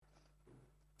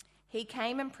He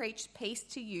came and preached peace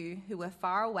to you who were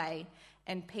far away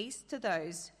and peace to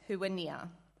those who were near.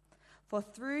 For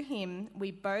through him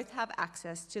we both have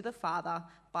access to the Father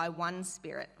by one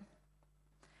Spirit.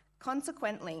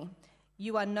 Consequently,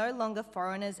 you are no longer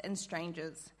foreigners and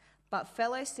strangers, but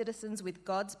fellow citizens with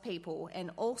God's people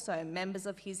and also members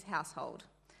of his household,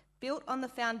 built on the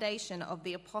foundation of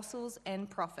the apostles and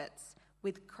prophets,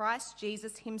 with Christ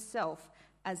Jesus himself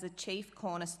as the chief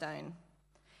cornerstone.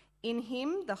 In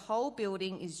him, the whole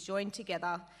building is joined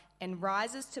together and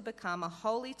rises to become a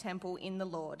holy temple in the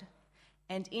Lord.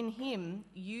 And in him,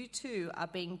 you too are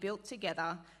being built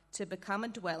together to become a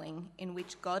dwelling in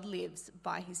which God lives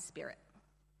by his Spirit.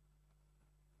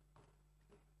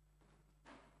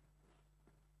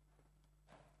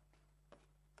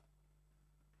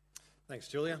 Thanks,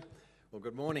 Julia. Well,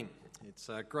 good morning. It's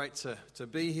great to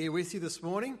be here with you this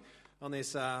morning on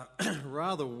this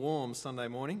rather warm Sunday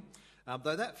morning.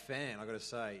 Though that fan, I've got to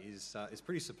say, is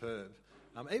pretty superb.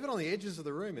 Even on the edges of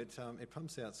the room, it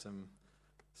pumps out some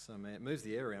it moves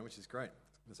the air around, which is great.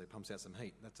 I was going to say pumps out some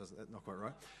heat. That's not quite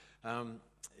right.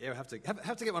 Yeah, have to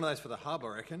get one of those for the hub,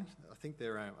 I reckon. I think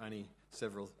they're only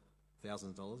several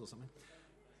 $1,000s or something.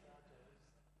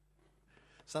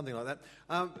 Something like that.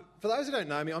 For those who don't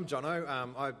know me, I'm Jono.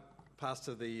 I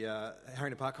pastor the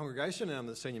Harrington Park congregation, and I'm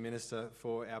the senior minister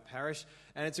for our parish.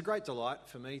 And it's a great delight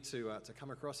for me to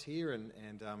come across here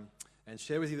and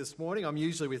share with you this morning. I'm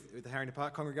usually with the Harrington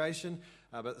Park congregation,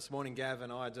 but this morning Gav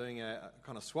and I are doing a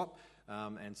kind of swap,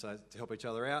 and so to help each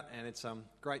other out. And it's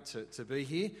great to be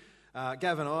here.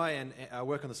 Gav and I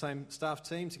work on the same staff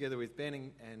team together with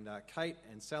Ben and Kate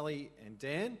and Sally and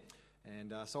Dan.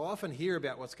 And so I often hear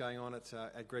about what's going on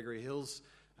at Gregory Hills,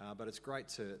 but it's great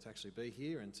to actually be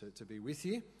here and to be with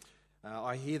you.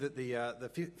 I hear that the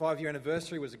 5-year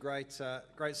anniversary was a great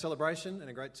celebration and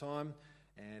a great time,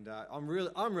 and I'm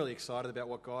really excited about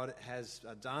what God has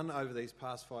done over these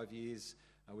past 5 years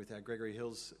with our Gregory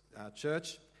Hills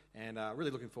church, and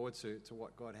really looking forward to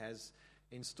what God has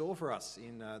in store for us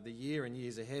in the year and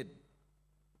years ahead.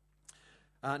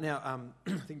 Now,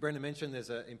 I think Brenda mentioned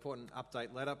there's an important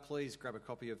update letter. Please grab a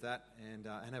copy of that and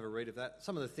have a read of that.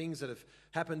 Some of the things that have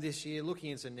happened this year,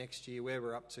 looking into next year, where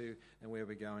we're up to and where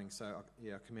we're going. So,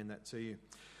 I commend that to you.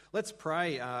 Let's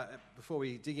pray before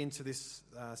we dig into this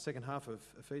second half of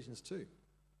Ephesians 2.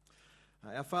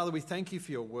 Our Father, we thank you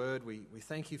for your word. We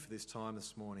thank you for this time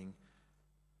this morning.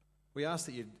 We ask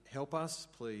that you'd help us.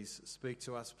 Please speak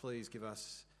to us. Please give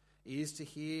us ears to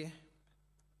hear.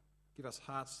 Give us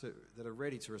hearts that are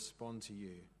ready to respond to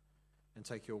you and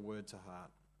take your word to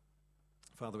heart.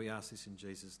 Father, we ask this in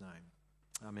Jesus' name.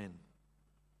 Amen.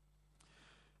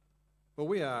 Well,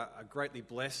 we are greatly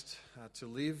blessed to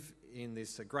live in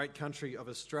this great country of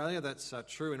Australia. That's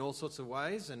true in all sorts of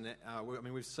ways, and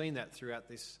we've seen that throughout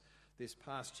this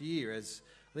past year, as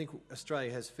I think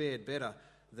Australia has fared better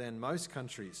than most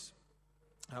countries.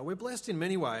 We're blessed in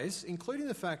many ways, including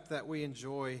the fact that we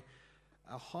enjoy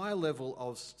a high level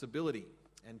of stability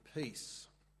and peace,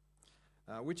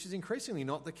 which is increasingly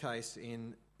not the case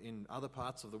in other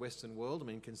parts of the Western world. I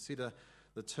mean, consider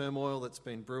the turmoil that's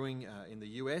been brewing in the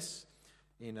US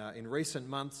in recent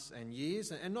months and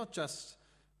years, and not just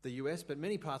the US, but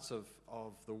many parts of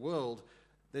the world.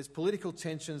 There's political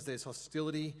tensions, there's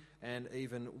hostility, and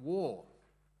even war.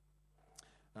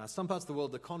 Some parts of the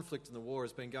world, the conflict and the war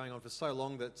has been going on for so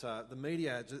long that the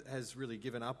media has really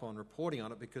given up on reporting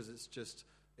on it because it's just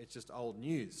old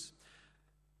news.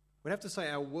 We'd have to say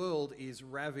our world is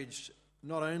ravaged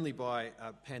not only by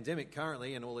a pandemic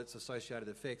currently and all its associated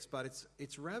effects, but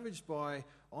it's ravaged by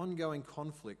ongoing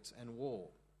conflict and war.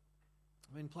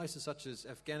 I mean, places such as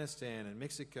Afghanistan and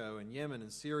Mexico and Yemen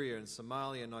and Syria and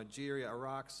Somalia, Nigeria,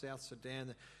 Iraq, South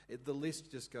Sudan, the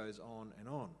list just goes on and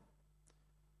on.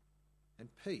 And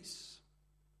peace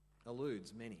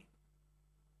eludes many.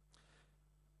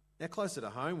 Now, closer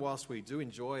to home, whilst we do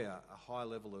enjoy a high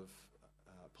level of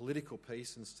political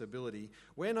peace and stability,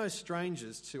 we're no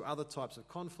strangers to other types of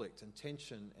conflict and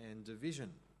tension and division.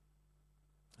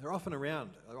 They're often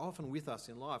around, they're often with us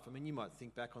in life. I mean, you might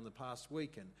think back on the past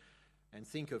week and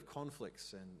think of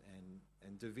conflicts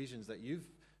and divisions that you've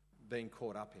been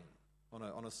caught up in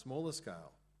on a smaller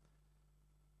scale.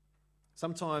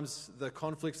 Sometimes the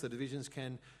conflicts, the divisions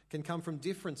can come from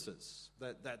differences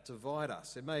that divide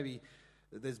us. It may be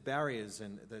that there's barriers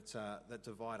that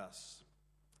divide us.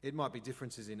 It might be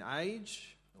differences in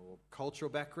age or cultural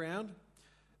background,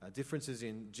 differences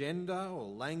in gender or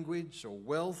language or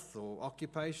wealth or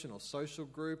occupation or social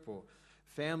group or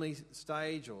family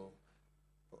stage, or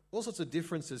all sorts of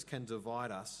differences can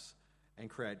divide us and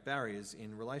create barriers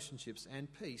in relationships, and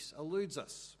peace eludes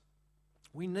us.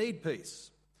 We need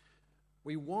peace.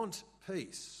 We want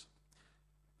peace.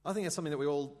 I think that's something that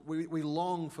we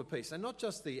long for peace. And not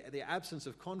just the absence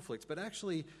of conflict, but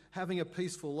actually having a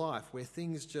peaceful life where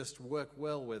things just work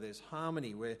well, where there's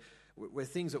harmony, where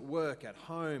things at work, at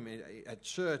home, at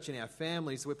church, in our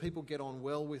families, where people get on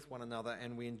well with one another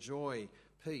and we enjoy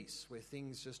peace, where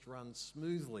things just run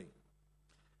smoothly.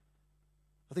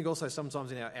 I think also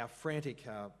sometimes in our frantic,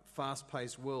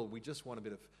 fast-paced world, we just want a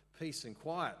bit of peace and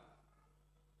quiet.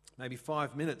 Maybe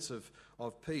 5 minutes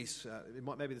of peace.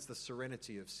 Maybe it's the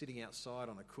serenity of sitting outside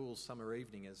on a cool summer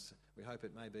evening, as we hope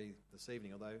it may be this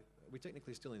evening, although we're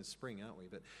technically still in spring, aren't we?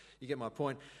 But you get my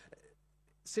point.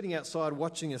 Sitting outside,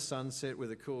 watching a sunset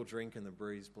with a cool drink and the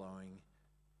breeze blowing,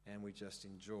 and we just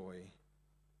enjoy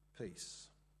peace.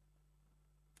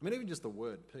 I mean, even just the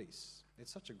word peace,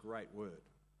 it's such a great word.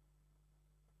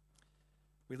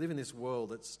 We live in this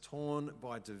world that's torn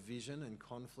by division and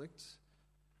conflict,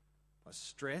 by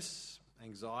stress,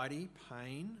 anxiety,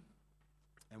 pain,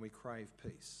 and we crave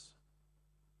peace.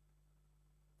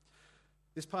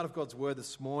 This part of God's word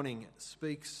this morning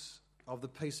speaks of the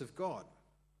peace of God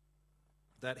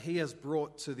that he has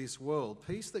brought to this world.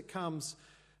 Peace that comes,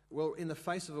 well, in the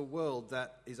face of a world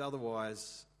that is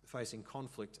otherwise facing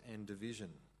conflict and division.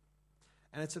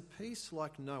 And it's a peace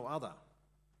like no other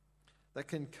that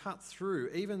can cut through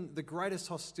even the greatest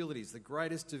hostilities, the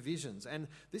greatest divisions. And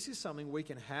this is something we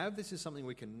can have, this is something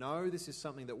we can know, this is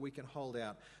something that we can hold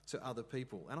out to other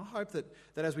people. And I hope that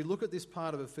as we look at this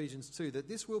part of Ephesians 2, that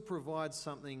this will provide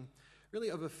something really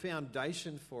of a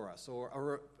foundation for us,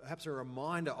 or perhaps a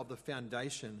reminder of the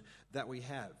foundation that we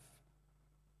have.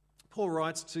 Paul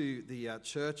writes to the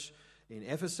church in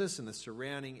Ephesus and the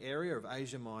surrounding area of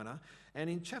Asia Minor, and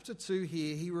in chapter 2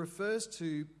 here he refers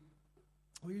to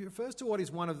what is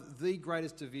one of the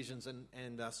greatest divisions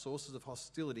and sources of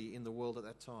hostility in the world at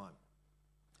that time.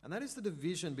 And that is the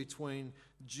division between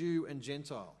Jew and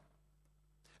Gentile.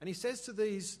 And he says to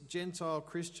these Gentile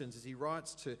Christians, as he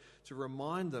writes to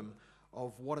remind them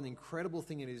of what an incredible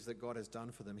thing it is that God has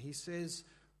done for them, he says,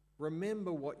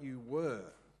 remember what you were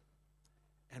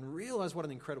and realize what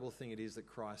an incredible thing it is that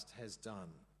Christ has done.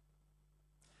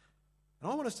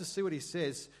 And I want us to see what he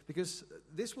says, because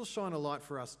this will shine a light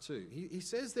for us too. He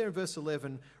says there in verse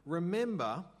 11,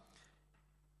 remember,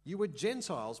 you were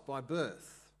Gentiles by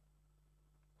birth.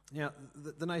 Now,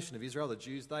 the nation of Israel, the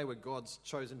Jews, they were God's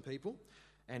chosen people.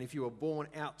 And if you were born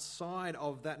outside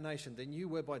of that nation, then you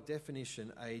were by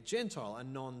definition a Gentile, a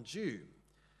non-Jew.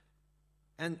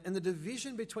 And the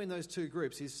division between those two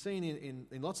groups is seen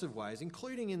in lots of ways,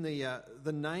 including in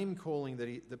the name calling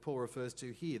that Paul refers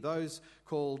to here, those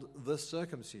called the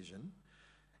circumcision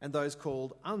and those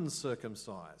called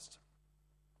uncircumcised.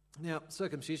 Now,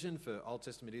 circumcision for Old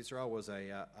Testament Israel was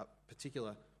a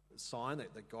particular sign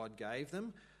that God gave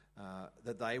them,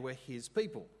 that they were his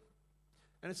people.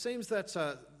 And it seems that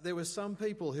there were some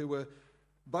people who were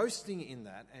boasting in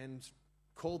that and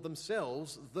called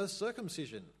themselves the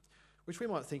circumcision, which we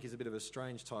might think is a bit of a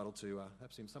strange title to,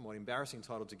 perhaps a somewhat embarrassing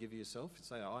title to give yourself. You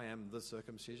say, I am the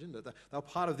circumcision. But they're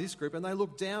part of this group, and they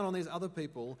looked down on these other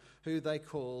people who they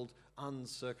called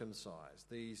uncircumcised,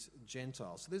 these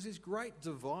Gentiles. So there's this great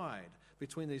divide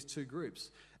between these two groups.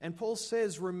 And Paul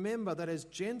says, remember that as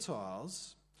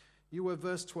Gentiles, you were,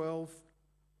 verse 12,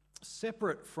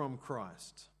 separate from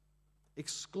Christ,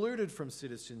 excluded from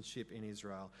citizenship in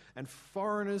Israel, and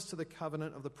foreigners to the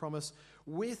covenant of the promise,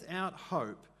 without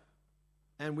hope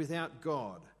and without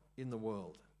God in the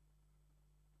world.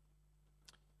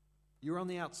 You were on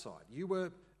the outside. You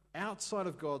were outside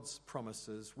of God's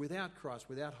promises, without Christ,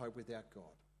 without hope, without God.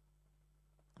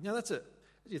 Now as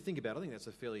you think about it, I think that's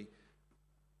a fairly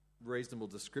reasonable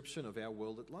description of our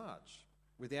world at large.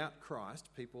 Without Christ,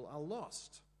 people are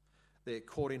lost. They're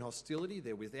caught in hostility,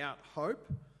 they're without hope,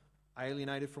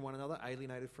 alienated from one another,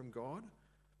 alienated from God.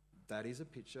 That is a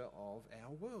picture of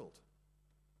our world.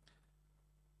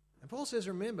 And Paul says,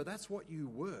 remember, that's what you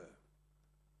were.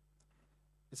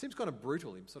 It seems kind of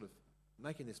brutal, him sort of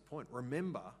making this point.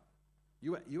 Remember,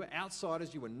 you were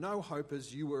outsiders, you were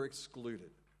no-hopers, you were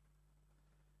excluded.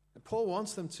 And Paul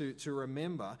wants them to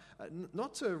remember,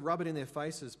 not to rub it in their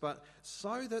faces, but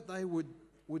so that they would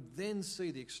then see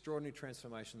the extraordinary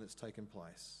transformation that's taken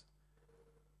place.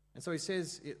 And so he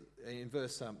says in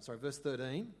verse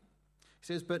 13, he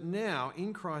says, but now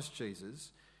in Christ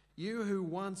Jesus, you who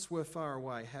once were far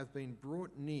away have been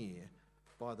brought near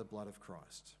by the blood of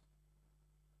Christ.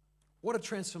 What a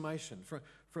transformation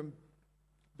from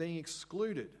being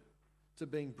excluded to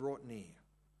being brought near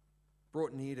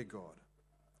to God.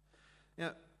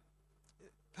 Now,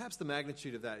 perhaps the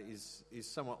magnitude of that is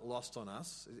somewhat lost on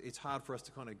us. It's hard for us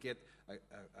to kind of get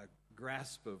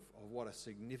grasp of what a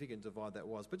significant divide that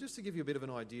was. But just to give you a bit of an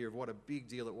idea of what a big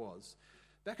deal it was,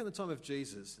 back in the time of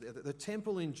Jesus, the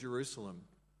temple in Jerusalem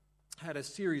had a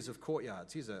series of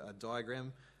courtyards. Here's a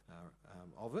diagram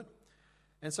of it.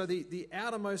 And so the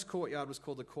outermost courtyard was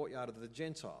called the courtyard of the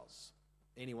Gentiles.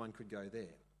 Anyone could go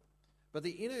there. But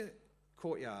the inner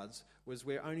courtyards was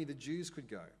where only the Jews could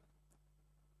go.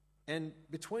 And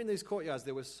between these courtyards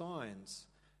there were signs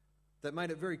that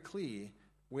made it very clear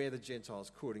where the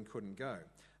Gentiles could and couldn't go.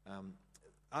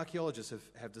 Archaeologists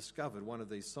have discovered one of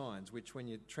these signs, which when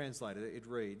you translate it, it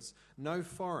reads, "No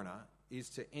foreigner is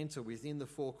to enter within the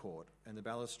forecourt and the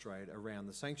balustrade around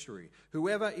the sanctuary.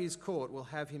 Whoever is caught will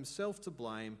have himself to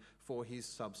blame for his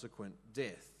subsequent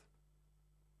death."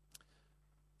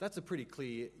 That's a pretty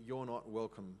clear "you're not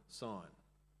welcome" sign.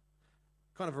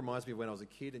 Kind of reminds me of when I was a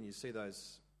kid and you see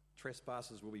those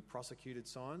 "trespassers will be prosecuted"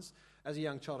 signs. As a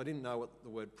young child, I didn't know what the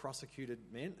word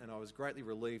prosecuted meant, and I was greatly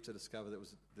relieved to discover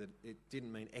that it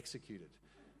didn't mean executed,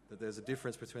 that there's a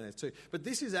difference between those two. But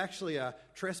this is actually a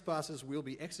 "trespassers will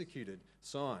be executed"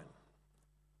 sign.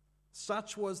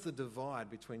 Such was the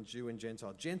divide between Jew and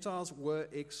Gentile. Gentiles were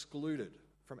excluded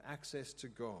from access to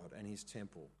God and his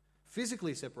temple,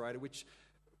 physically separated, which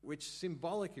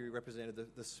symbolically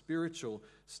represented the spiritual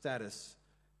status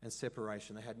and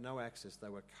separation. They had no access, they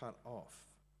were cut off.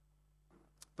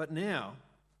 But now,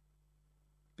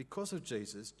 because of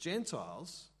Jesus,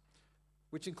 Gentiles,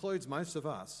 which includes most of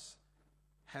us,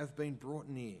 have been brought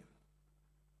near.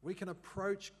 We can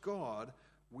approach God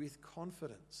with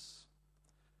confidence.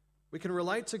 We can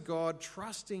relate to God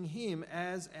trusting him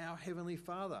as our Heavenly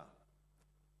Father,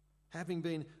 having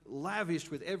been lavished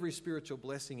with every spiritual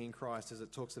blessing in Christ, as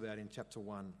it talks about in chapter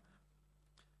 1.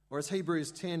 Or as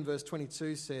Hebrews 10 verse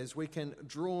 22 says, we can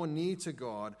draw near to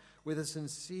God with a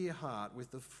sincere heart,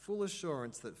 with the full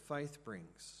assurance that faith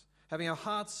brings, having our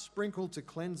hearts sprinkled to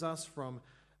cleanse us from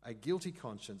a guilty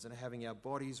conscience and having our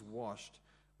bodies washed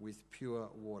with pure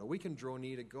water. We can draw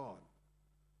near to God.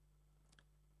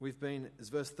 We've been, as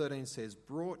verse 13 says,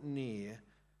 brought near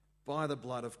by the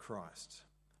blood of Christ,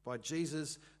 by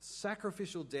Jesus'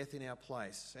 sacrificial death in our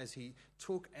place as he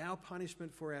took our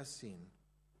punishment for our sin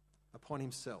upon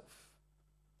himself,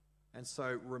 and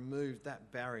so removed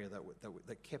that barrier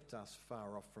that kept us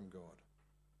far off from God.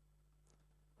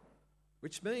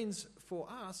 Which means for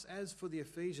us, as for the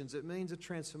Ephesians, it means a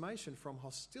transformation from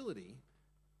hostility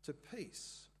to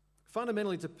peace.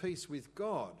 Fundamentally to peace with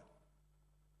God,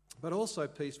 but also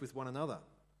peace with one another.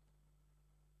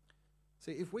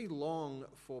 See, if we long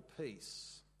for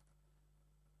peace,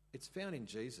 it's found in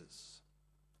Jesus.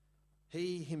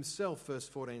 He himself, verse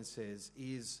 14 says,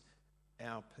 is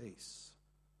our peace.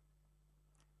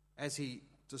 As he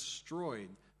destroyed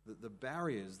the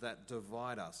barriers that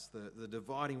divide us, the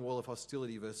dividing wall of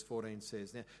hostility, verse 14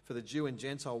 says. Now, for the Jew and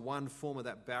Gentile, one form of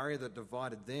that barrier that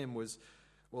divided them was,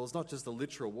 well, it's not just the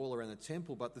literal wall around the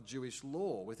temple, but the Jewish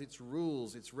law with its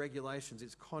rules, its regulations,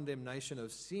 its condemnation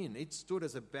of sin. It stood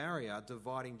as a barrier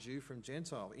dividing Jew from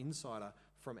Gentile, insider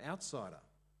from outsider.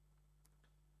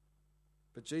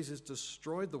 But Jesus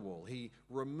destroyed the wall. He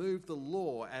removed the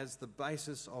law as the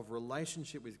basis of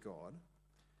relationship with God.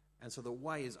 And so the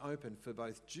way is open for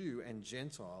both Jew and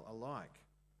Gentile alike.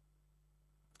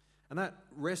 And that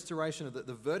restoration of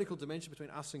the vertical dimension between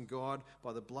us and God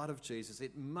by the blood of Jesus,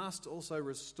 it must also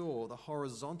restore the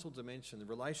horizontal dimension, the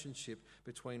relationship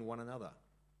between one another.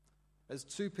 As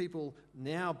two people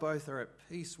now both are at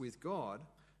peace with God,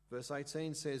 verse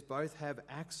 18 says both have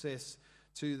access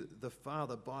to the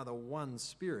Father by the one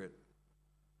Spirit.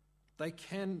 They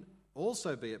can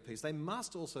also be at peace. They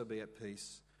must also be at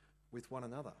peace with one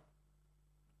another.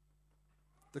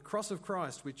 The cross of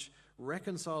Christ, which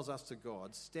reconciles us to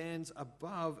God, stands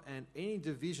above any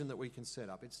division that we can set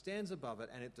up. It stands above it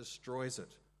and it destroys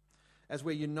it. As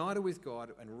we're united with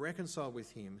God and reconciled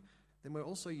with him, then we're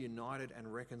also united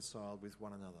and reconciled with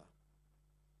one another.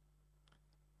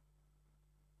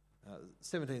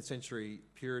 17th century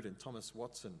Puritan Thomas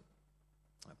Watson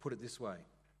put it this way.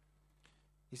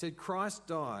 He said, Christ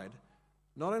died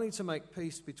not only to make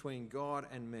peace between God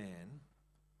and man,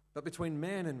 but between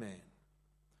man and man.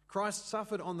 Christ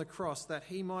suffered on the cross that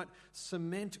he might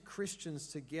cement Christians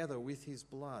together with his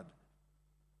blood.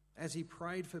 As he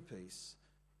prayed for peace,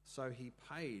 so he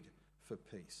paid for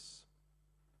peace.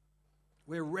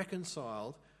 We're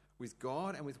reconciled with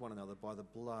God and with one another by the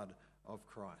blood of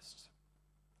Christ.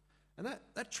 And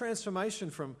that transformation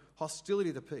from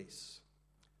hostility to peace,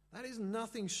 that is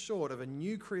nothing short of a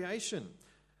new creation.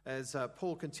 As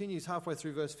Paul continues halfway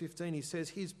through verse 15, he says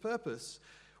his purpose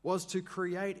was to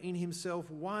create in himself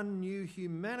one new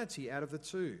humanity out of the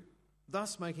two,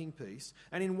 thus making peace,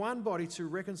 and in one body to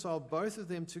reconcile both of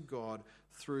them to God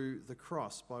through the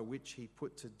cross, by which he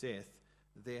put to death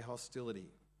their hostility.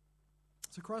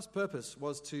 So Christ's purpose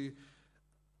was to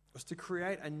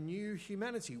create a new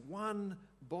humanity, one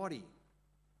body.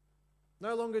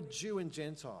 No longer Jew and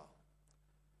Gentile.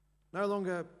 No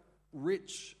longer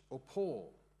rich or poor,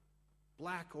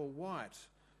 black or white,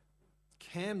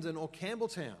 Camden or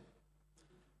Campbelltown,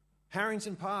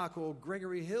 Harrington Park or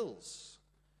Gregory Hills,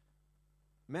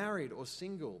 married or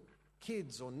single,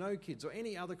 kids or no kids, or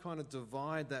any other kind of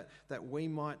divide that we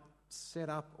might set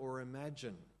up or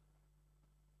imagine.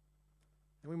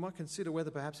 And we might consider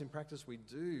whether perhaps in practice we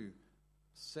do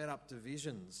set up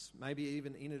divisions, maybe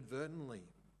even inadvertently.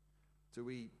 Do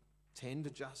we tend to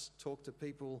just talk to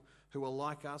people who are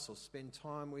like us, or spend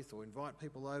time with, or invite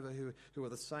people over who are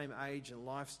the same age and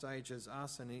life stage as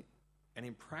us? And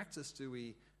in practice, do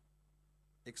we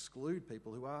exclude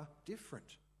people who are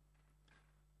different?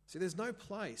 See, there's no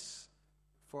place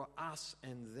for us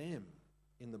and them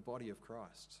in the body of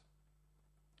Christ.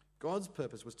 God's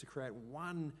purpose was to create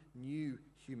one new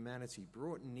humanity,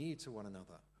 brought near to one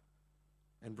another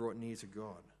and brought near to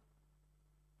God.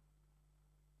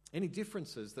 Any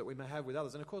differences that we may have with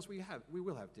others, and of course we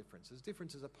will have differences.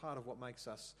 Differences are part of what makes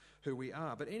us who we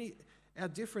are. But our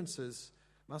differences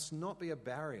must not be a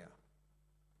barrier,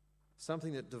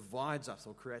 something that divides us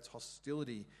or creates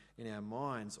hostility in our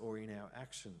minds or in our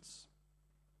actions.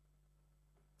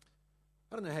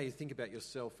 I don't know how you think about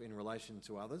yourself in relation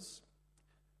to others.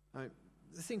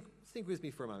 Think with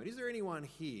me for a moment. Is there anyone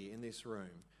here in this room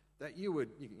that you would,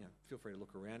 feel free to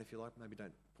look around if you like, maybe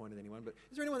don't point at anyone, but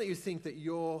is there anyone that you think that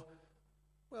you're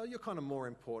kind of more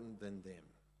important than them?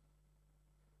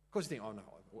 Of course you think, oh no,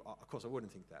 of course I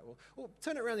wouldn't think that. Well,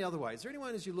 turn it around the other way. Is there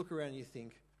anyone as you look around and you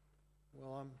think,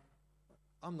 well,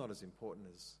 I'm not as important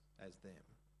as them?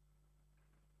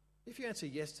 If you answer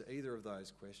yes to either of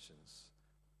those questions,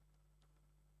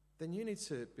 then you need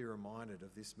to be reminded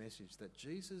of this message that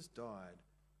Jesus died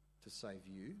to save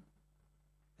you,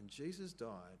 and Jesus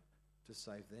died to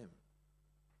save them.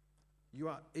 You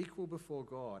are equal before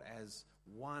God as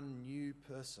one new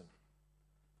person,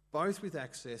 both with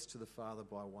access to the Father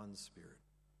by one Spirit.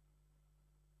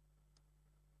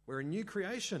 We're a new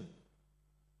creation.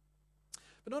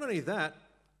 But not only that,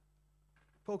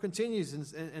 Paul continues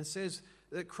and says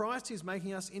that Christ is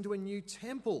making us into a new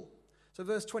temple. So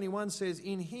verse 21 says,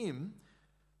 in him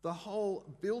the whole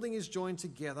building is joined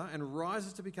together and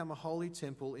rises to become a holy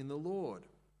temple in the Lord.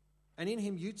 And in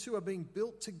him you two are being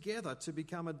built together to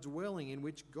become a dwelling in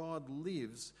which God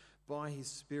lives by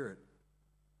his Spirit.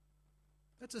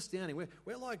 That's astounding.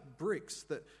 We're like bricks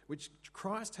which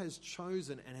Christ has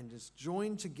chosen and has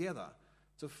joined together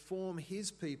to form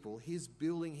his people, his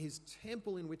building, his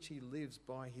temple in which he lives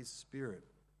by his Spirit.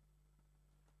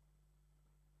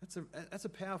 That's a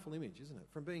powerful image, isn't it?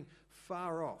 From being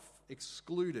far off,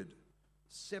 excluded,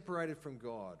 separated from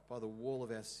God by the wall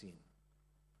of our sin,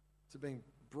 to being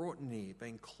brought near,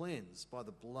 being cleansed by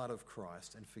the blood of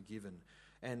Christ and forgiven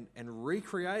and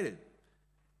recreated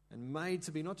and made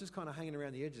to be not just kind of hanging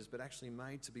around the edges, but actually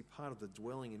made to be part of the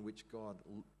dwelling in which God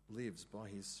lives by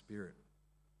his Spirit.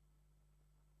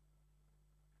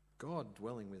 God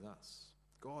dwelling with us.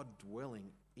 God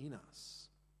dwelling in us.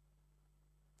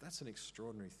 That's an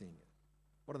extraordinary thing.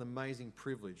 What an amazing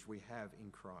privilege we have in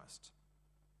Christ.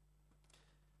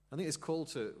 I think it's called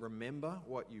to remember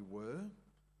what you were.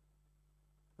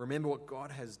 Remember what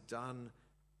God has done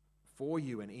for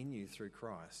you and in you through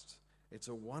Christ. It's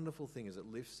a wonderful thing as it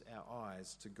lifts our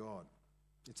eyes to God.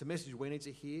 It's a message we need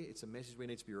to hear. It's a message we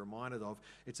need to be reminded of.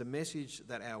 It's a message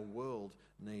that our world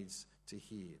needs to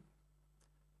hear.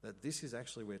 That this is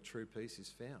actually where true peace is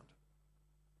found.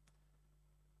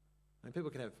 And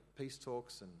people can have peace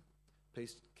talks and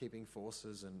peacekeeping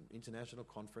forces and international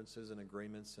conferences and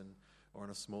agreements or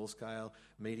on a small scale,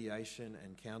 mediation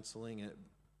and counselling.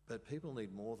 But people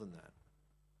need more than that.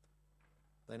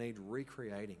 They need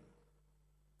recreating.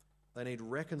 They need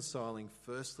reconciling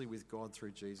firstly with God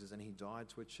through Jesus, and he died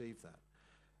to achieve that.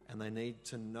 And they need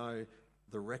to know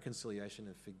the reconciliation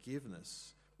and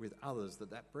forgiveness with others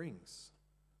that brings.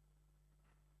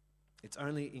 It's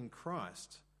only in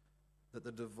Christ that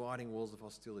the dividing walls of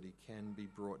hostility can be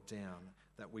brought down,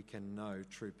 that we can know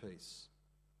true peace.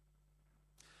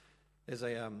 There's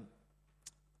a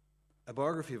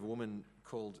biography of a woman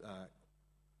called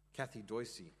Kathy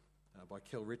Doisy by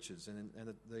Kel Richards, and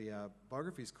the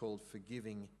biography is called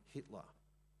Forgiving Hitler,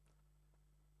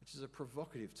 which is a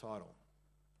provocative title.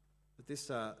 But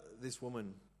this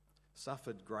woman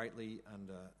suffered greatly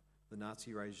under the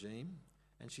Nazi regime,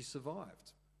 and she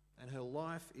survived. And her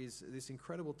life is this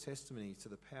incredible testimony to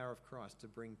the power of Christ to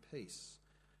bring peace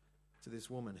to this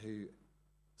woman who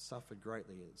suffered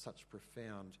greatly in such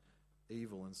profound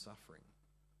evil and suffering.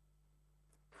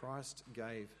 Christ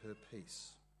gave her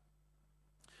peace.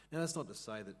 Now, that's not to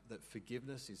say that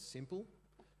forgiveness is simple.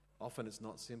 Often it's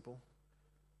not simple.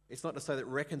 It's not to say that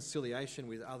reconciliation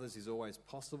with others is always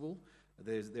possible.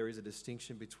 There is a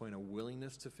distinction between a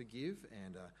willingness to forgive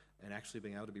and actually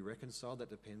being able to be reconciled. That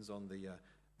depends on the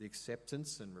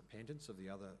acceptance and repentance of the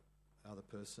other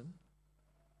person.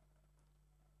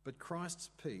 But Christ's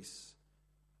peace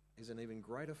is an even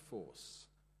greater force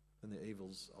than the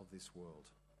evils of this world.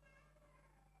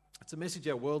 It's a message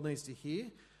our world needs to hear,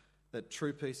 that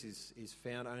true peace is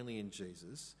found only in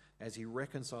Jesus as he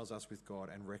reconciles us with God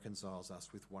and reconciles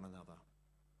us with one another.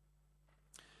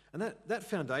 And that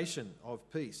foundation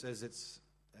of peace, as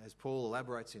Paul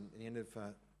elaborates in the end of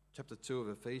chapter 2 of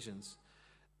Ephesians,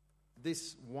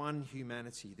 this one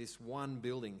humanity, this one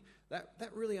building,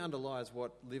 that really underlies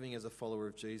what living as a follower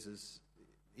of Jesus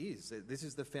is. This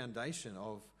is the foundation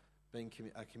of being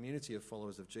a community of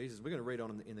followers of Jesus. We're going to read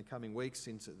on in the coming weeks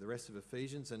into the rest of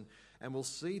Ephesians, and we'll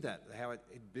see that, how it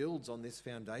builds on this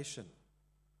foundation.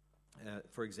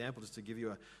 For example, just to give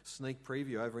you a sneak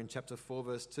preview, over in chapter 4,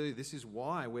 verse 2, this is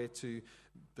why we're to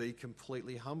be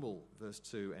completely humble, verse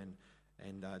 2,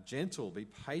 and gentle, be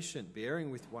patient, bearing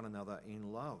with one another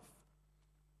in love.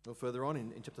 Or further on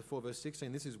in chapter 4, verse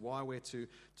 16, this is why we're to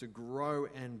grow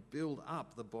and build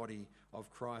up the body of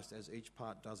Christ as each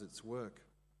part does its work.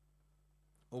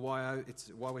 Or why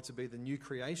we're to be the new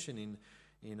creation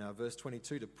in verse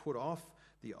 22, to put off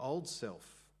the old self,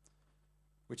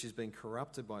 which is being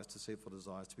corrupted by its deceitful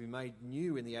desires, to be made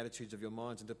new in the attitudes of your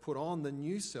minds, and to put on the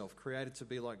new self, created to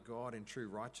be like God in true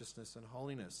righteousness and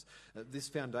holiness. This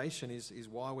foundation is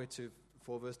why we're to,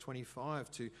 for verse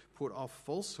 25, to put off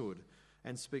falsehood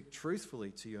and speak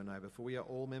truthfully to your neighbour, for we are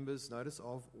all members, notice,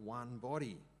 of one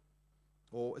body.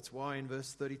 Or it's why in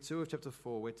verse 32 of chapter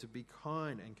 4, we're to be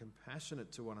kind and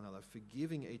compassionate to one another,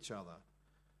 forgiving each other,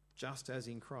 just as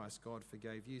in Christ God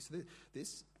forgave you. So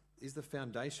this is the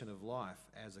foundation of life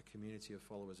as a community of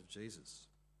followers of Jesus.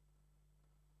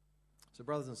 So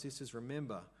brothers and sisters,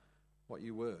 remember what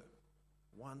you were,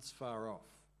 once far off.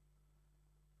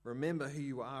 Remember who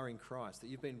you are in Christ, that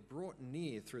you've been brought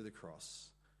near through the cross,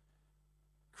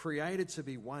 created to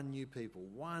be one new people,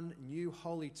 one new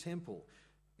holy temple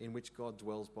in which God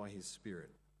dwells by his Spirit.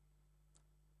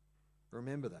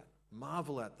 Remember that.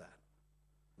 Marvel at that.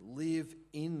 Live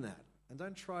in that. And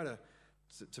don't try to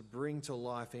bring to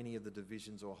life any of the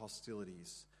divisions or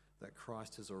hostilities that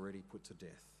Christ has already put to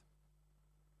death.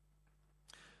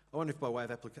 I wonder if by way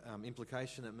of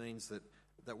implication that means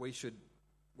that we should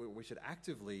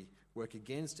actively work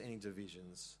against any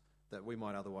divisions that we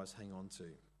might otherwise hang on to.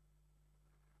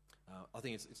 I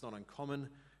think it's not uncommon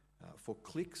for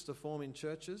cliques to form in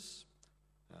churches,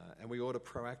 and we ought to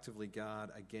proactively guard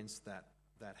against that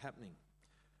happening,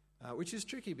 which is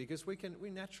tricky because we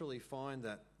naturally find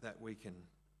that we can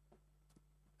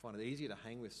find it easier to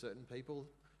hang with certain people.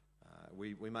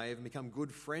 We may even become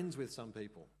good friends with some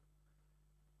people,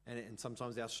 and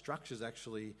sometimes our structures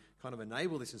actually kind of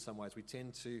enable this in some ways. We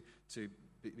tend to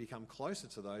become closer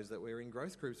to those that we're in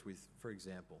growth groups with, for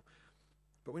example.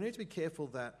 But we need to be careful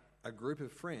that a group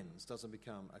of friends doesn't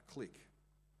become a clique,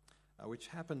 which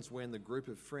happens when the group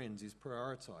of friends is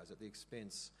prioritised at the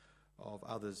expense of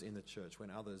others in the church, when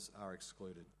others are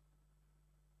excluded.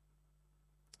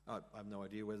 I have no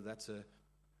idea whether that's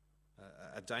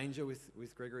a danger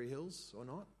with Gregory Hills or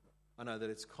not. I know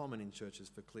that it's common in churches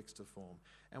for cliques to form,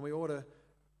 and we ought to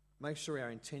make sure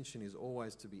our intention is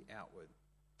always to be outward,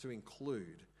 to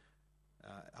include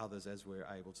others as we're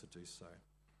able to do so.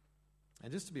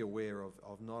 And just to be aware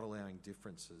of not allowing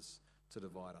differences to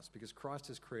divide us, because Christ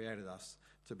has created us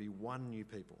to be one new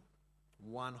people,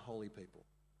 one holy people,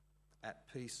 at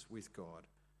peace with God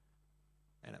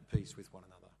and at peace with one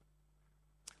another.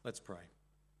 Let's pray.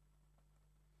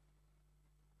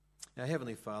 Our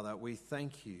Heavenly Father, we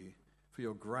thank you for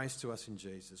your grace to us in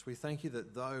Jesus. We thank you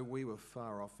that though we were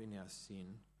far off in our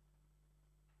sin,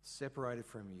 separated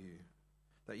from you,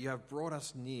 that you have brought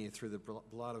us near through the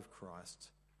blood of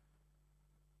Christ,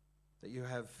 that you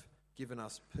have given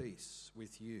us peace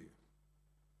with you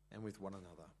and with one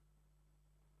another.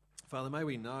 Father, may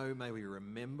we know, may we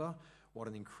remember what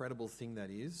an incredible thing that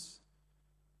is.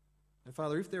 And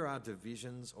Father, if there are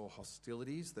divisions or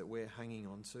hostilities that we're hanging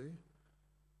on to,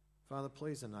 Father,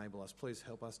 please enable us, please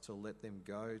help us to let them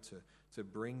go, to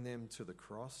bring them to the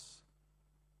cross,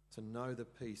 to know the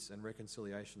peace and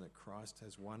reconciliation that Christ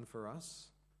has won for us,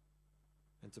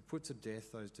 and to put to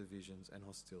death those divisions and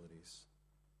hostilities.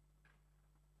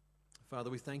 Father,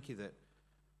 we thank you that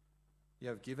you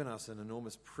have given us an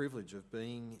enormous privilege of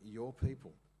being your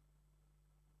people.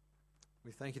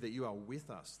 We thank you that you are with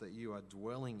us, that you are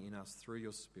dwelling in us through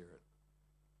your Spirit.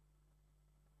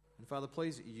 And Father,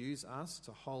 please use us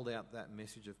to hold out that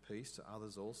message of peace to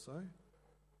others also.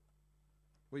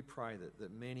 We pray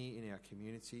that many in our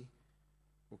community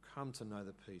will come to know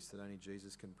the peace that only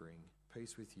Jesus can bring,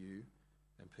 peace with you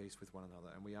and peace with one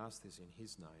another. And we ask this in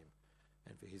his name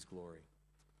and for his glory.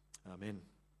 Amen.